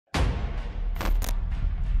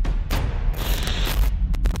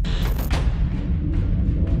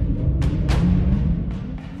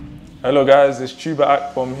Hello guys, it's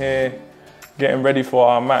Chuba from here, getting ready for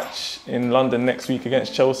our match in London next week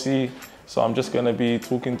against Chelsea. So I'm just going to be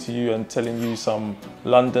talking to you and telling you some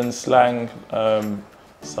London slang,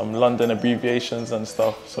 some London abbreviations and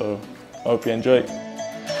stuff. So I hope you enjoy.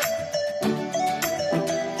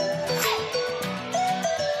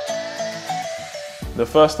 The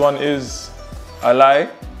first one is I lie,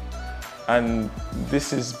 and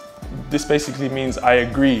this basically means I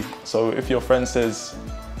agree. So if your friend says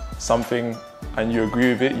something and you agree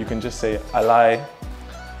with it, you can just say I lie.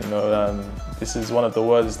 You know, this is one of the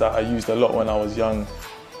words that I used a lot when I was young,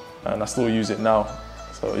 and I still use it now.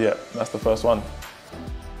 So yeah, that's the first one.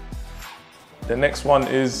 The next one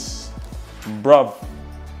is bruv,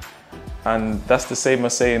 and that's the same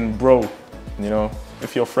as saying bro. You know,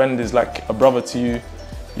 if your friend is like a brother to you,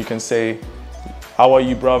 you can say, how are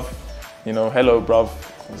you, bruv? You know, hello, bruv.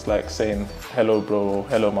 It's like saying hello, bro, or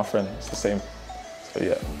hello, my friend. It's the same. So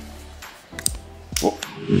yeah. Whoa.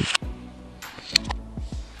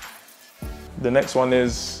 The next one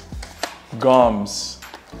is garms,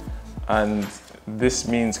 and this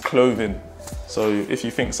means clothing. So if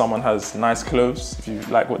you think someone has nice clothes, if you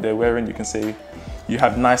like what they're wearing, you can say you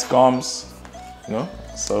have nice garms, you know?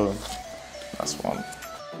 So that's one.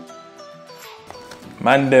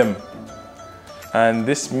 Mandem, and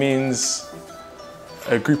this means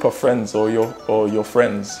a group of friends or your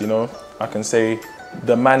friends, you know? I can say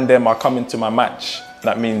the mandem are coming to my match.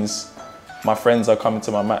 That means my friends are coming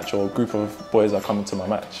to my match, or a group of boys are coming to my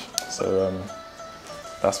match. So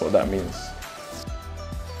that's what that means.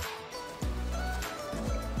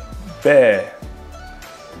 Bear,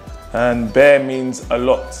 and bear means a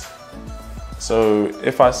lot. So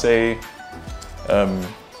if I say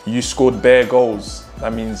you scored bare goals,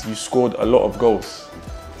 that means you scored a lot of goals.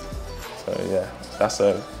 So yeah, that's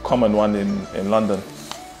a common one in London.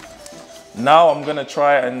 Now I'm gonna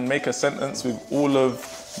try and make a sentence with all of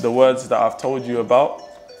the words that I've told you about.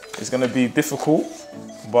 It's gonna be difficult,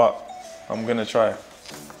 but I'm gonna try.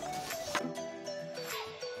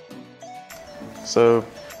 So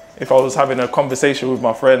if I was having a conversation with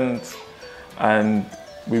my friend and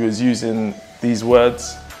we was using these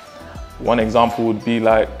words, one example would be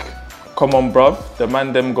like, come on bruv, the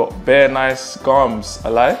man them got bare nice garms,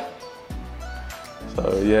 alive.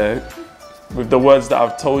 So yeah, with the words that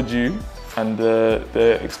I've told you and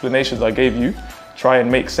the explanations I gave you, try and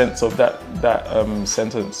make sense of that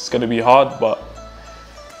sentence. It's gonna be hard, but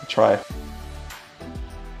try.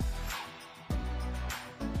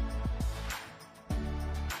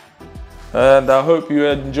 And I hope you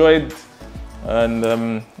enjoyed,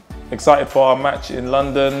 and excited for our match in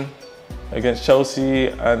London against Chelsea,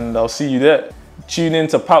 and I'll see you there. Tune in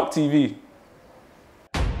to PAOK TV.